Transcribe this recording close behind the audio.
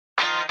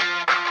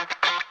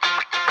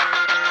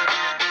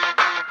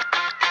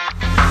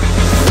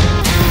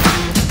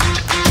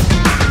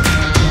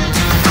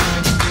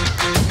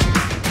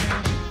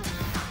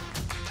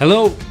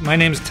Hello, my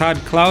name is Todd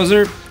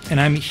Clouser, and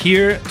I'm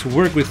here to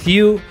work with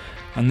you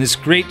on this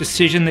great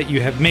decision that you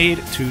have made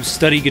to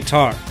study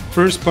guitar.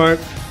 First part,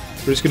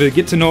 we're just going to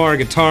get to know our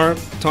guitar,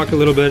 talk a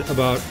little bit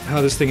about how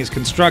this thing is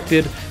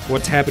constructed,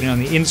 what's happening on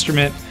the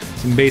instrument,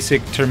 some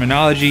basic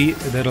terminology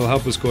that'll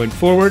help us going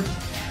forward.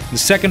 The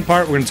second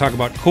part, we're going to talk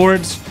about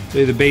chords,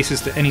 really the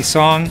basis to any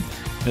song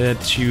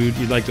that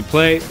you'd like to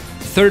play. The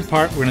third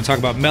part, we're going to talk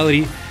about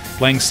melody,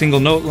 playing single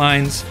note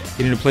lines,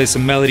 getting to play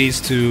some melodies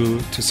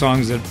to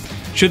songs that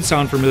should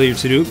sound familiar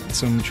to you,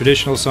 some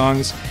traditional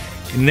songs.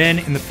 And then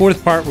in the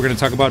fourth part, we're going to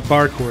talk about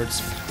bar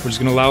chords, which is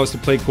going to allow us to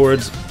play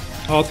chords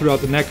all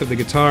throughout the neck of the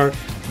guitar.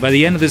 By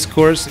the end of this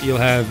course, you'll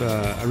have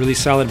a really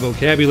solid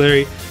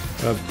vocabulary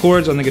of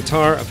chords on the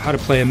guitar, of how to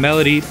play a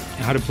melody,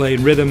 how to play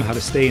in rhythm, how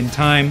to stay in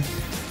time,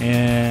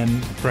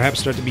 and perhaps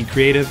start to be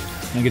creative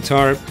on the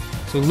guitar.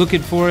 So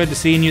looking forward to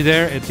seeing you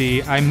there at the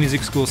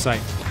iMusic School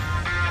site.